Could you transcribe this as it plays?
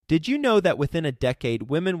Did you know that within a decade,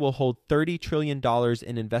 women will hold $30 trillion in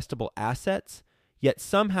investable assets? Yet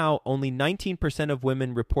somehow only 19% of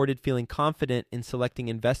women reported feeling confident in selecting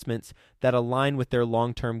investments that align with their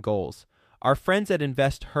long-term goals. Our friends at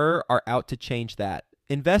InvestHer are out to change that.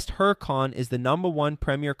 InvestHerCon is the #1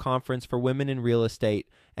 premier conference for women in real estate,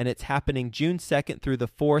 and it's happening June 2nd through the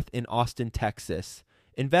 4th in Austin, Texas.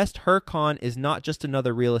 InvestHerCon is not just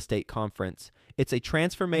another real estate conference. It's a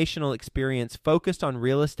transformational experience focused on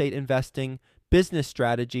real estate investing, business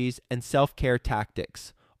strategies, and self-care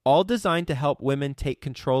tactics, all designed to help women take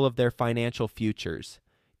control of their financial futures.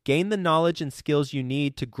 Gain the knowledge and skills you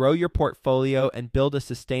need to grow your portfolio and build a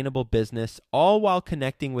sustainable business, all while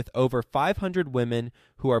connecting with over 500 women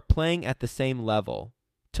who are playing at the same level.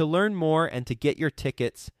 To learn more and to get your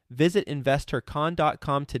tickets, visit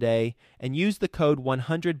InvestHerCon.com today and use the code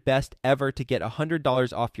 100BESTEVER to get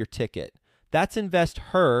 $100 off your ticket. That's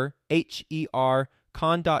InvestHer, H-E-R,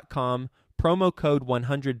 con.com, promo code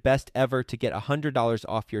 100BESTEVER to get $100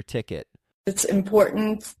 off your ticket. It's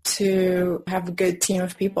important to have a good team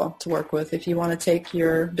of people to work with if you want to take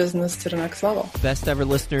your business to the next level. Best Ever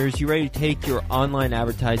listeners, you ready to take your online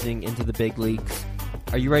advertising into the big leagues?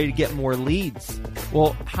 Are you ready to get more leads?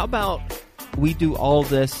 Well, how about we do all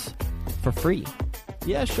this for free?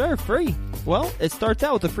 Yeah, sure, free. Well, it starts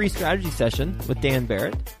out with a free strategy session with Dan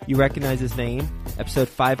Barrett. You recognize his name, episode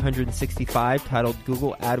 565, titled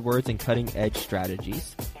Google AdWords and Cutting Edge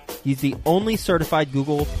Strategies. He's the only certified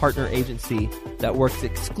Google partner agency that works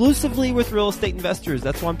exclusively with real estate investors.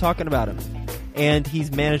 That's why I'm talking about him. And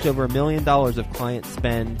he's managed over $1 million of client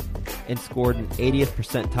spend and scored an 80th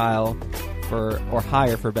percentile or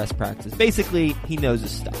higher for best practices. Basically, he knows his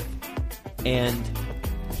stuff. And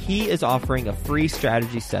he is offering a free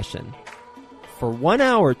strategy session for 1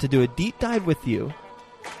 hour to do a deep dive with you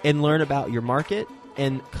and learn about your market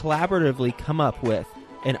and collaboratively come up with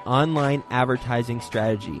an online advertising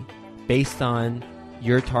strategy based on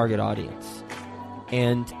your target audience.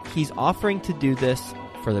 And he's offering to do this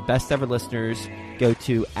for the Best Ever listeners. Go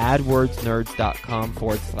to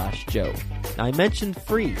adwordsnerds.com/Joe. Now, I mentioned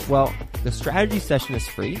free. Well, the strategy session is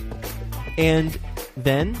free. And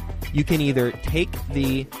then you can either take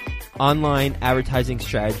the online advertising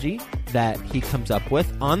strategy that he comes up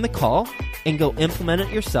with on the call and go implement it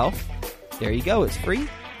yourself. There you go. It's free.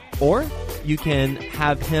 Or you can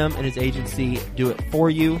have him and his agency do it for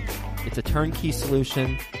you. It's a turnkey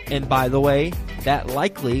solution. And by the way, that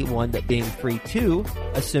likely wound up being free too,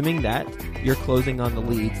 assuming that you're closing on the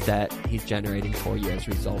leads that he's generating for you as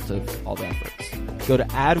a result of all the efforts. Go to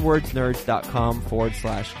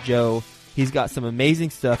adwordsnerds.com/Joe. He's got some amazing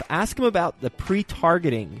stuff. Ask him about the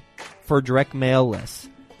pre-targeting for direct mail lists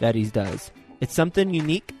that he does. It's something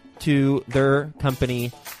unique to their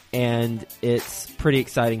company, and it's pretty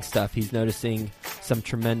exciting stuff. He's noticing some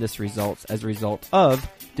tremendous results as a result of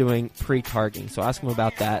doing pre-targeting. So ask him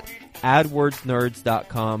about that.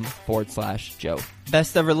 adwordsnerds.com/Joe.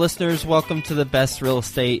 Best Ever listeners, welcome to the best real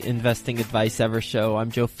estate investing advice ever show. I'm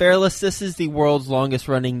Joe Fairless. This is the world's longest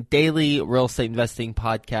running daily real estate investing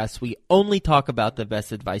podcast. We only talk about the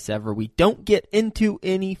best advice ever. We don't get into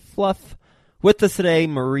any fluff. With us today,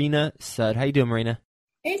 Marina Sud. How you doing, Marina?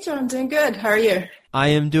 Hey, Joe. I'm doing good. How are you? I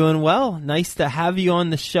am doing well. Nice to have you on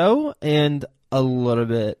the show. And a little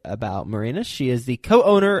bit about Marina. She is the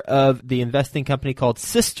co-owner of the investing company called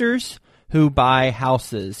Sisters Who Buy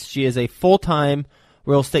Houses. She is a full-time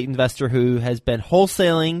real estate investor who has been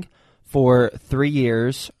wholesaling for 3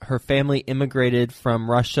 years. Her family immigrated from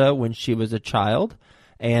Russia when she was a child,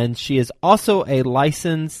 and she is also a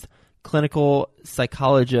licensed clinical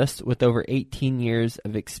psychologist with over 18 years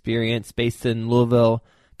of experience based in Louisville,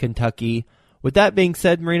 Kentucky. With that being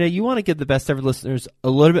said, Marina, you want to give the Best Ever listeners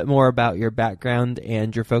a little bit more about your background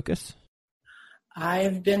and your focus?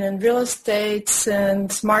 I've been in real estate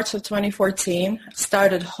since March of 2014.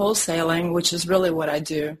 Started wholesaling, which is really what I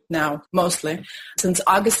do now, mostly. Since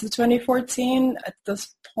August of 2014, at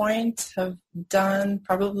this point, have done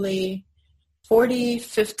probably 40,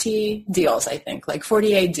 50 deals, I think, like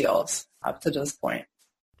 48 deals up to this point.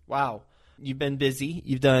 Wow. You've been busy.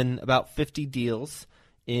 You've done about 50 deals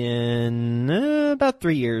in about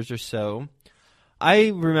 3 years or so. I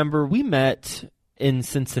remember we met in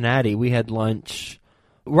Cincinnati. We had lunch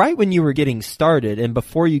right when you were getting started and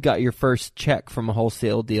before you got your first check from a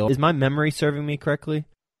wholesale deal. Is my memory serving me correctly?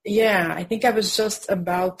 Yeah, I think I was just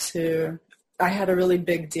about to. I had a really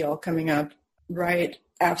big deal coming up right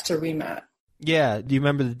after we met. Yeah. Do you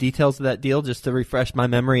remember the details of that deal, just to refresh my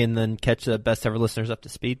memory and then catch the Best Ever listeners up to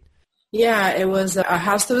speed? Yeah, it was a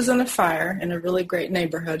house that was on a fire in a really great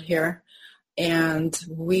neighborhood here. And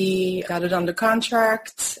we got it under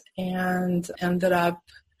contract and ended up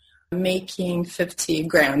making 50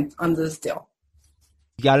 grand on this deal.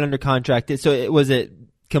 You got it under contract. So was it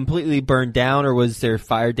completely burned down, or was there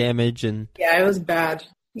fire damage? And Yeah, it was bad.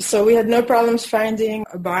 So we had no problems finding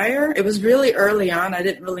a buyer. It was really early on. I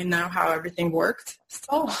didn't really know how everything worked.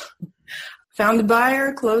 So found a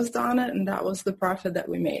buyer, closed on it, and that was the profit that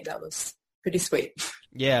we made. That was pretty sweet.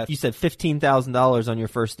 yeah, you said $15,000 on your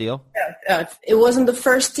first deal? Yeah, it wasn't the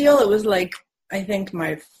first deal. It was like, I think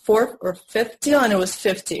my fourth or fifth deal, and it was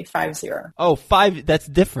 50. Oh, that's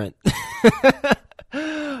different. 50,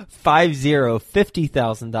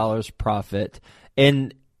 $50,000 profit.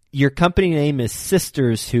 And your company name is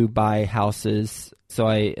Sisters Who Buy Houses. So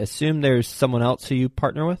I assume there's someone else who you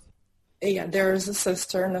partner with? Yeah, there's a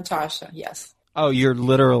sister, Natasha, yes. Oh, your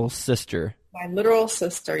literal sister. My literal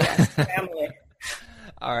sister, yes, family.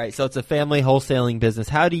 All right, so it's a family wholesaling business.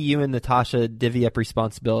 How do you and Natasha divvy up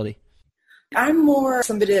responsibility? I'm more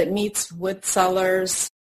somebody that meets with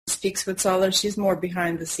sellers, speaks with sellers. She's more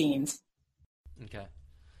behind the scenes. Okay.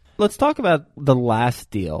 Let's talk about the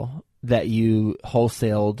last deal that you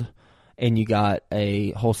wholesaled and you got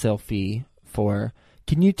a wholesale fee for.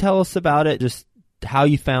 Can you tell us about it? Just how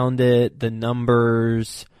you found it, the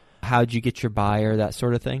numbers, how'd you get your buyer, that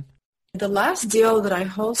sort of thing? The last deal that I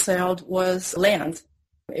wholesaled was land.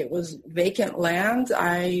 It was vacant land.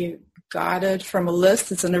 I got it from a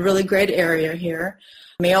list. It's in a really great area here.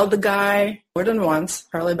 Mailed the guy more than once,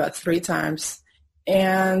 probably about 3 times.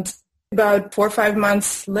 And about 4 or 5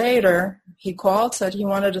 months later, he called, said he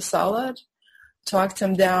wanted to sell it, talked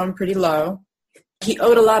him down pretty low. He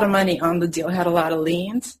owed a lot of money on the deal, had a lot of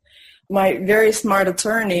liens. My very smart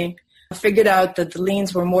attorney figured out that the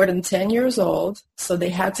liens were more than 10 years old, so they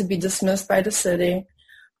had to be dismissed by the city.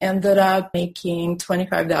 Ended up making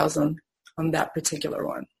 $25,000 on that particular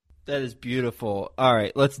one. That is beautiful. All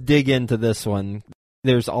right, let's dig into this one.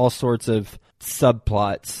 There's all sorts of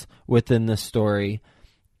subplots within the story.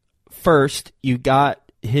 First, you got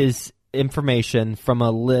his information from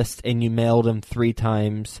a list and you mailed him 3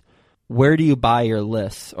 times. Where do you buy your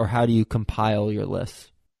lists, or how do you compile your lists?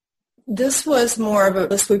 This was more of a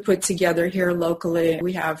list we put together here locally.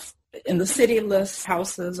 We have in the city lists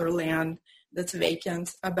houses or land that's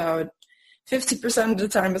vacant. About 50% of the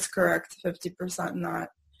time it's correct, 50% not.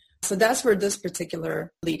 So that's where this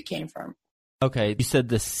particular lead came from. Okay, you said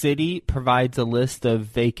the city provides a list of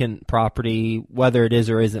vacant property, whether it is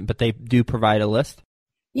or isn't, but they do provide a list?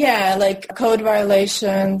 Yeah, like code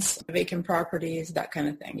violations, vacant properties, that kind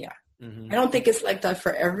of thing, yeah. Mm-hmm. I don't think it's like that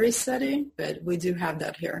for every city, but we do have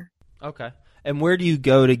that here. Okay. And where do you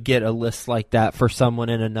go to get a list like that for someone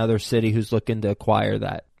in another city who's looking to acquire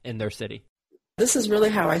that in their city? This is really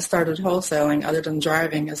how I started wholesaling other than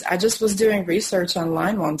driving. Is I just was doing research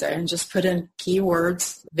online one day and just put in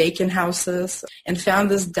keywords, vacant houses, and found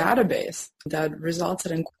this database that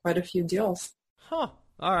resulted in quite a few deals. Huh.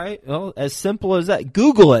 All right. Well, as simple as that.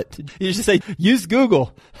 Google it. You just say, use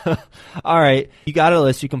Google. All right. You got a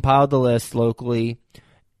list. You compiled the list locally,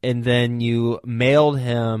 and then you mailed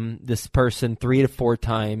him, this person, 3 to 4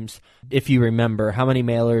 times. If you remember, how many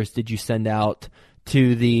mailers did you send out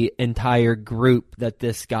to the entire group that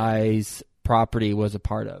this guy's property was a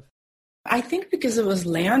part of? I think because it was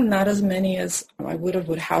land, not as many as I would have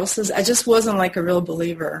with houses. I just wasn't like a real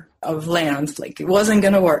believer of land. Like it wasn't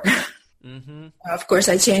going to work. Mm-hmm. Of course,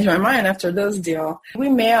 I changed my mind after this deal. We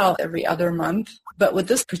mail every other month, but with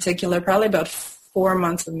this particular, probably about 4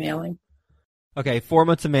 months of mailing. Okay, 4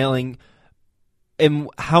 months of mailing. And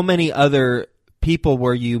how many other people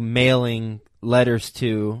were you mailing letters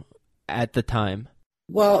to at the time?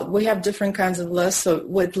 Well, we have different kinds of lists. So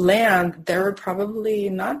with land, there were probably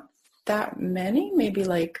not that many, maybe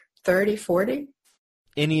like 30, 40.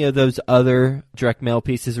 Any of those other direct mail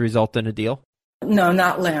pieces result in a deal? No,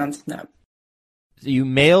 not land, no. So you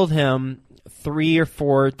mailed him 3 or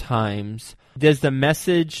 4 times. Does the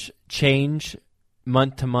message change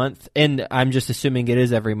month to month? And I'm just assuming it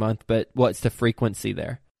is every month, but what's the frequency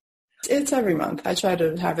there? It's every month. I try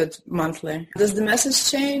to have it monthly. Does the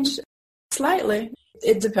message change? Slightly.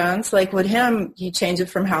 It depends. Like with him, he changed it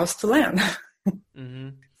from house to land. Mm-hmm.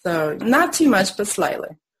 So not too much, but slightly.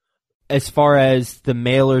 As far as the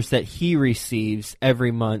mailers that he receives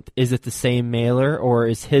every month, is it the same mailer or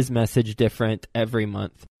is his message different every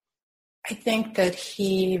month? I think that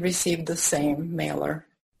he received the same mailer.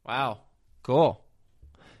 Wow. Cool.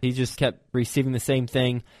 He just kept receiving the same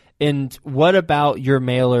thing. And what about your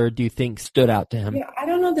mailer do you think stood out to him? Yeah, I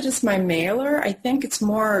don't know that it's my mailer. I think it's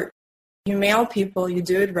more you mail people, you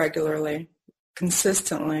do it regularly,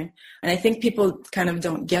 consistently. And I think people kind of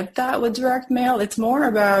don't get that with direct mail. It's more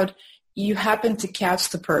about you happen to catch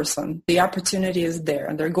the person. The opportunity is there,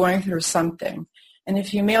 and they're going through something. And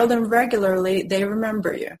if you mail them regularly, they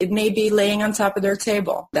remember you. It may be laying on top of their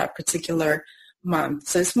table that particular month.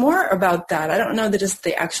 So it's more about that. I don't know that it's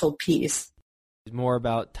the actual piece. It's more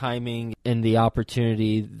about timing and the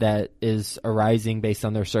opportunity that is arising based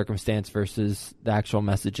on their circumstance versus the actual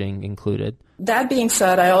messaging included. That being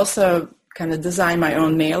said, I also kind of design my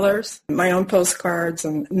own mailers, my own postcards,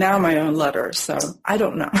 and now my own letters. So I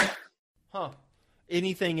don't know. Huh.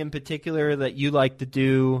 Anything in particular that you like to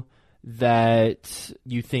do that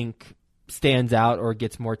you think stands out or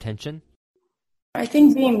gets more attention? I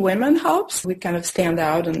think being women helps. We kind of stand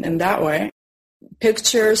out in that way.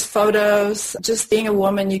 Pictures, photos, just being a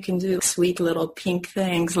woman, you can do sweet little pink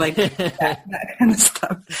things like that kind of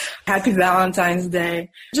stuff. Happy Valentine's Day.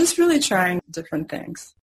 Just really trying different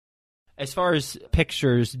things. As far as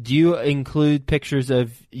pictures, do you include pictures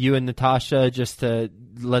of you and Natasha just to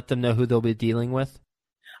let them know who they'll be dealing with?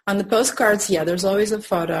 On the postcards, yeah, there's always a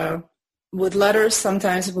photo. With letters,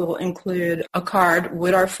 sometimes we'll include a card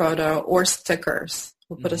with our photo or stickers.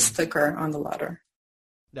 We'll put a sticker on the letter.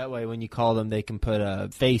 That way, when you call them, they can put a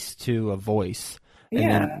face to a voice, and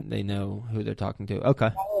then they know who they're talking to. Okay.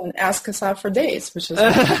 And ask us out for dates, which is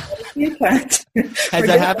Has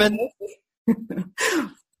that happened?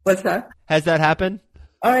 What's that? Has that happened?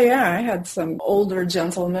 Oh, yeah. I had some older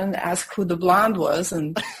gentleman ask who the blonde was,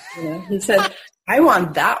 and he said, I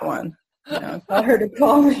want that one. Tell her to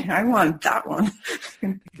call me. I want that one.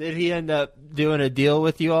 Did he end up doing a deal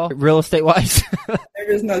with you all, real estate-wise?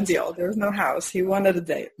 There was no deal. There was no house. He wanted a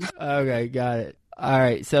date. Okay, got it. All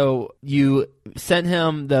right, so you sent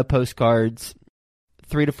him the postcards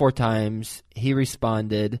 3 to 4 times. He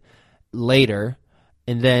responded later,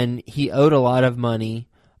 and then he owed a lot of money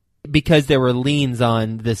because there were liens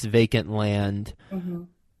on this vacant land. Mm-hmm.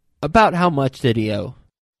 About how much did he owe?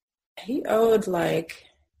 He owed like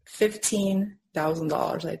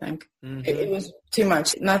 $15,000, I think. Mm-hmm. It was too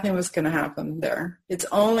much. Nothing was going to happen there. It's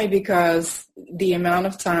only because the amount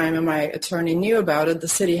of time and my attorney knew about it, the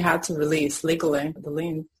city had to release legally the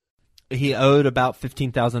lien. He owed about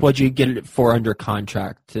 $15,000. What'd you get it for under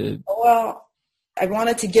contract? Well, I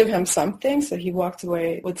wanted to give him something, so he walked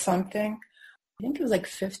away with something. I think it was like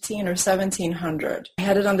 $1,500 or $1,700. I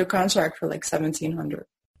had it under contract for like $1,700.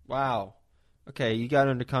 Wow. Okay, you got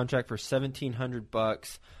under contract for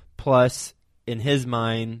 $1,700 plus, in his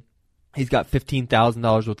mind, he's got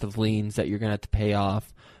 $15,000 worth of liens that you're going to have to pay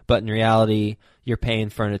off. But in reality, you're paying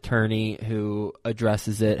for an attorney who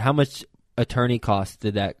addresses it. How much attorney costs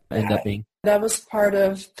did that end up being? That was part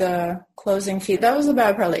of the closing fee. That was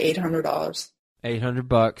about probably $800.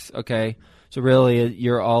 $800, okay. So really,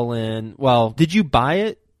 you're all in. Well, did you buy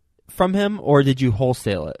it from him, or did you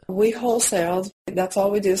wholesale it? We wholesaled. That's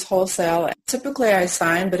all we do is wholesale. Typically, I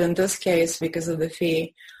sign, but in this case, because of the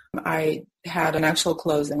fee, I had an actual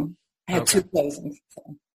closing. I had 2 closings.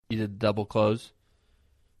 So. You did double close?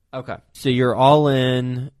 Okay. So you're all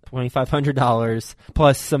in $2,500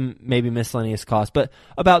 plus some maybe miscellaneous costs, but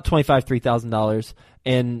about $2,500, $3,000.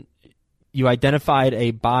 And you identified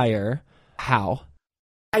a buyer. How?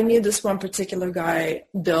 I knew this one particular guy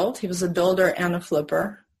built. He was a builder and a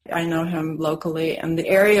flipper. I know him locally, and the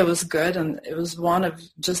area was good, and it was one of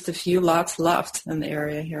just a few lots left in the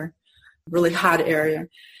area here. Really hot area.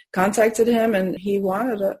 Contacted him, and he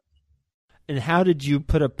wanted it. And how did you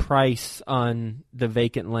put a price on the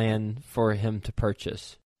vacant land for him to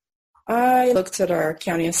purchase? I looked at our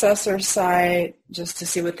county assessor's site just to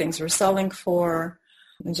see what things were selling for,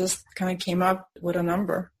 and just kind of came up with a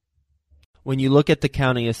number. When you look at the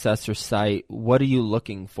county assessor's site, what are you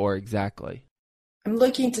looking for exactly? I'm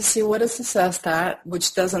looking to see what is assessed at,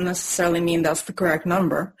 which doesn't necessarily mean that's the correct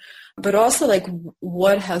number, but also like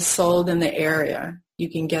what has sold in the area. You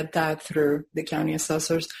can get that through the county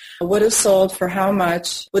assessors. What is sold for how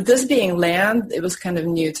much? With this being land, it was kind of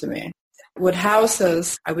new to me. With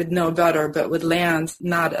houses, I would know better, but with land,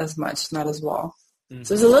 not as much, not as well. Mm-hmm.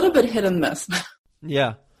 So it's a little bit hit and miss.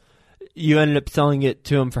 Yeah. You ended up selling it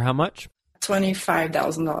to him for how much?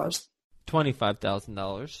 $25,000.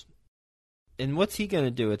 $25,000. And what's he going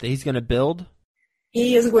to do with it? He's going to build?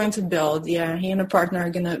 He is going to build, yeah. He and a partner are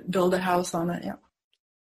going to build a house on it, yeah.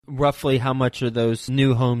 Roughly how much are those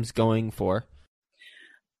new homes going for?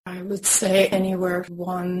 I would say anywhere from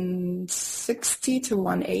 $160 to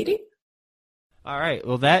 $180. All right.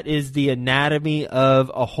 Well, that is the anatomy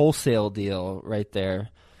of a wholesale deal right there.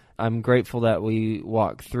 I'm grateful that we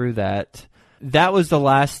walked through that. That was the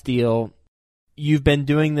last deal. You've been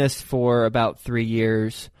doing this for about 3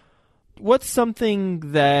 years. What's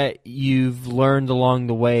something that you've learned along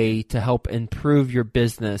the way to help improve your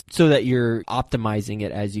business so that you're optimizing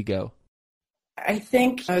it as you go? I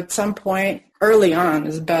think at some point early on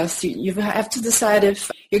is best. You have to decide if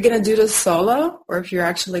you're going to do this solo or if you're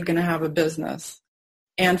actually going to have a business.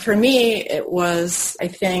 And for me, I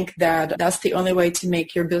think that that's the only way to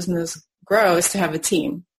make your business grow is to have a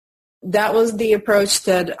team. That was the approach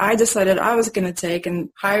that I decided I was going to take, and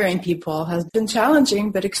hiring people has been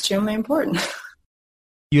challenging but extremely important.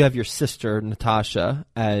 You have your sister, Natasha,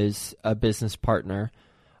 as a business partner.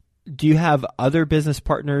 Do you have other business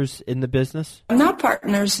partners in the business? Not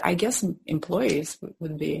partners. I guess employees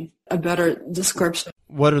would be a better description.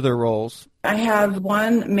 What are their roles? I have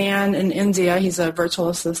one man in India. He's a virtual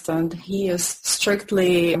assistant. He is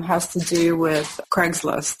strictly has to do with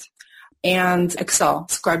Craigslist and Excel,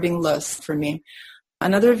 scribing lists for me.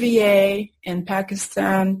 Another VA in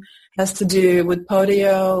Pakistan has to do with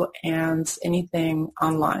Podio and anything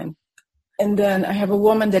online. And then I have a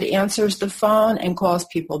woman that answers the phone and calls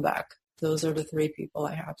people back. Those are the three people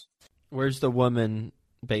I have. Where's the woman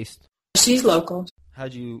based? She's local.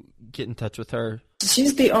 How'd you get in touch with her?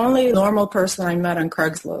 She's the only normal person I met on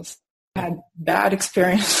Craigslist. I had bad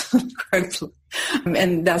experience on Craigslist,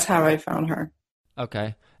 and that's how I found her.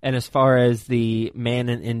 Okay. And as far as the man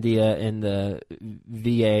in India and the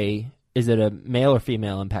VA, is it a male or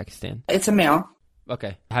female in Pakistan? It's a male.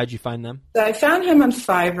 Okay. How'd you find them? So I found him on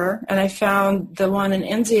Fiverr, and I found the one in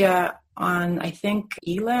India on, I think,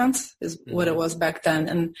 Elance is what it was back then.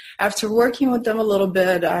 And after working with them a little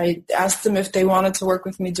bit, I asked them if they wanted to work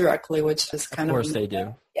with me directly, which is kind of... Of course they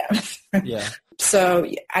do. Yeah. Yeah. So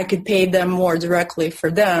I could pay them more directly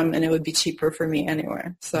for them, and it would be cheaper for me anyway.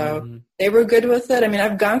 So they were good with it. I mean,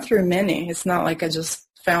 I've gone through many. It's not like I just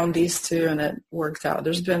found these two and it worked out.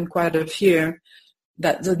 There's been quite a few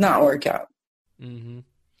that did not work out. Mm-hmm.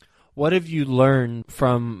 What have you learned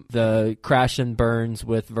from the crash and burns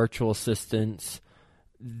with virtual assistants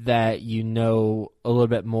that you know a little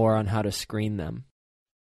bit more on how to screen them?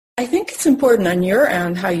 I think it's important on your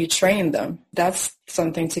end how you train them. That's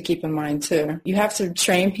something to keep in mind too. You have to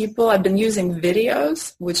train people. I've been using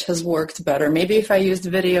videos, which has worked better. Maybe if I used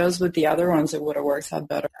videos with the other ones, it would have worked out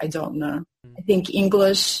better. I don't know. I think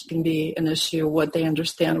English can be an issue, what they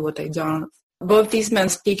understand, what they don't. Both these men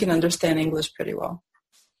speak and understand English pretty well.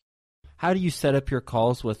 How do you set up your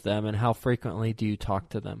calls with them, and how frequently do you talk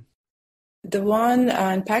to them? The one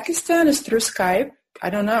in Pakistan is through Skype.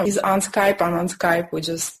 I don't know. He's on Skype. I'm on Skype. We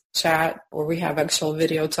just chat, or we have actual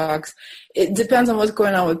video talks. It depends on what's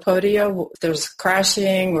going on with Podio. There's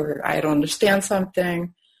crashing, or I don't understand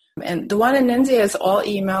something. And the one in India is all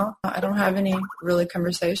email. I don't have any really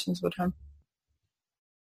conversations with him.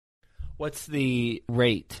 What's the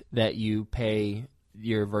rate that you pay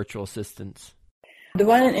your virtual assistants? The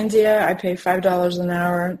one in India, I pay $5 an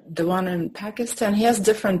hour. The one in Pakistan, he has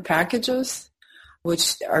different packages,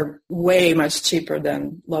 which are way much cheaper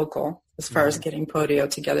than local as far as getting Podio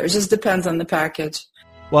together. It just depends on the package.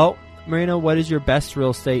 Well, Marina, what is your best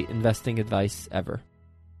real estate investing advice ever?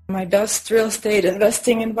 My best real estate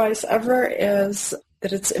investing advice ever is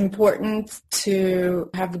that it's important to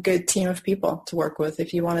have a good team of people to work with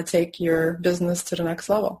if you want to take your business to the next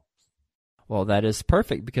level. Well, that is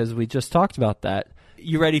perfect because we just talked about that.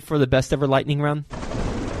 You ready for the best ever lightning round?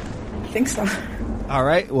 I think so. All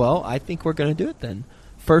right. Well, I think we're going to do it then.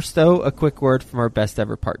 First, though, a quick word from our best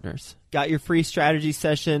ever partners. Got your free strategy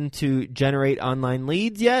session to generate online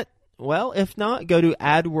leads yet? Well, if not, go to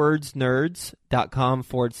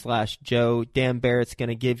adwordsnerds.com/Joe. Dan Barrett's going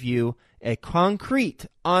to give you a concrete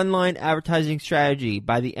online advertising strategy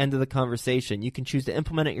by the end of the conversation. You can choose to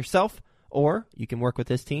implement it yourself, or you can work with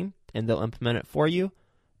this team and they'll implement it for you.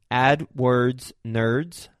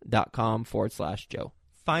 adwordsnerds.com/Joe.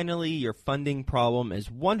 Finally, your funding problem is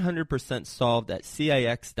 100% solved at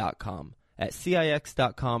CIX.com. At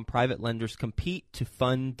CIX.com, private lenders compete to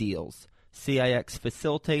fund deals. CIX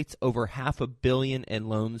facilitates over $500 million in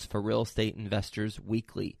loans for real estate investors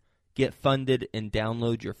weekly. Get funded and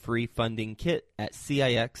download your free funding kit at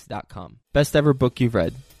CIX.com. Best ever book you've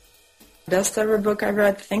read? Best ever book I've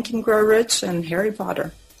read, Think and Grow Rich and Harry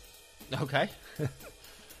Potter. Okay.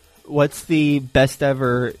 What's the best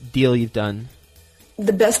ever deal you've done?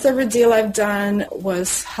 The best ever deal I've done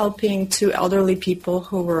was helping two elderly people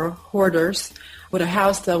who were hoarders with a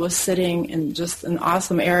house that was sitting in just an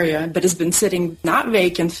awesome area, but has been sitting not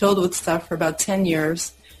vacant, filled with stuff for about 10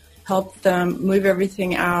 years. Helped them move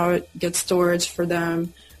everything out, get storage for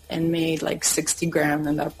them, and made like 60 grand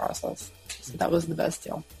in that process. So that was the best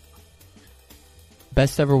deal.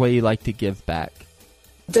 Best ever way you like to give back?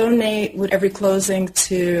 Donate with every closing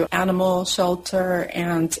to animal shelter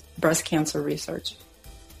and breast cancer research.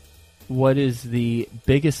 What is the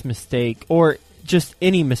biggest mistake, or just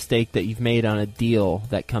any mistake that you've made on a deal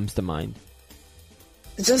that comes to mind?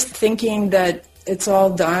 Just thinking that it's all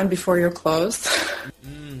done before you're closed.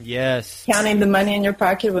 Yes. Counting the money in your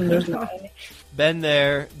pocket when there's no money. Been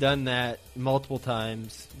there, done that multiple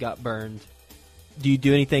times, got burned. Do you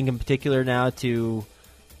do anything in particular now to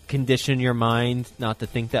condition your mind not to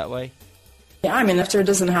think that way? Yeah, I mean, after it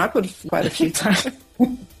doesn't happen quite a few times,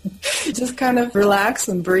 just kind of relax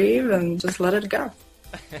and breathe and just let it go.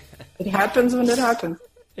 It happens when it happens.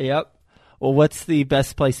 Yep. Well, what's the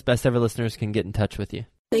best place Best Ever listeners can get in touch with you?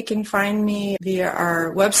 They can find me via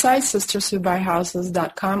our website,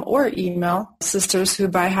 sisterswhobuyhouses.com, or email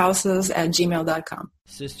sisterswhobuyhouses@gmail.com.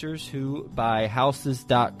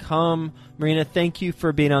 sisterswhobuyhouses.com. Marina, thank you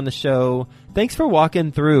for being on the show. Thanks for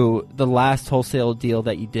walking through the last wholesale deal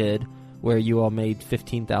that you did where you all made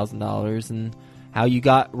 $15,000 and how you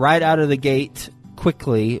got right out of the gate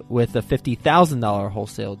quickly with a $50,000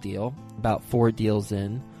 wholesale deal, about 4 deals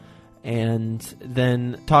in. And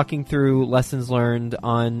then talking through lessons learned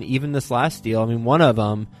on even this last deal. I mean, one of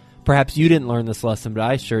them, perhaps you didn't learn this lesson, but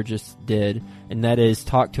I sure just did, and that is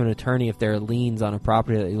talk to an attorney if there are liens on a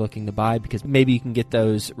property that you're looking to buy, because maybe you can get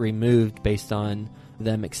those removed based on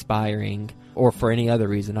them expiring or for any other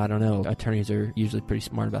reason. I don't know. Attorneys are usually pretty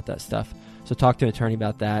smart about that stuff. So talk to an attorney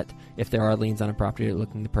about that if there are liens on a property you're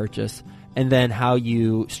looking to purchase. And then how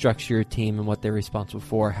you structure your team and what they're responsible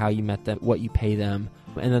for, how you met them, what you pay them.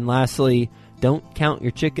 And then lastly, don't count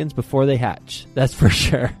your chickens before they hatch. That's for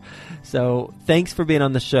sure. So thanks for being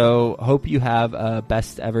on the show. Hope you have a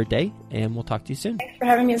best ever day, and we'll talk to you soon. Thanks for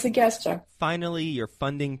having me as a guest, Joe. Finally, your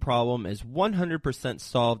funding problem is 100%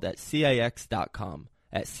 solved at CIX.com.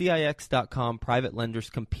 At CIX.com, private lenders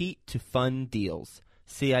compete to fund deals.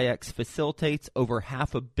 CIX facilitates over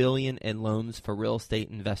 $500 million in loans for real estate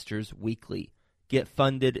investors weekly. Get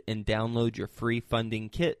funded and download your free funding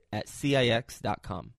kit at CIX.com.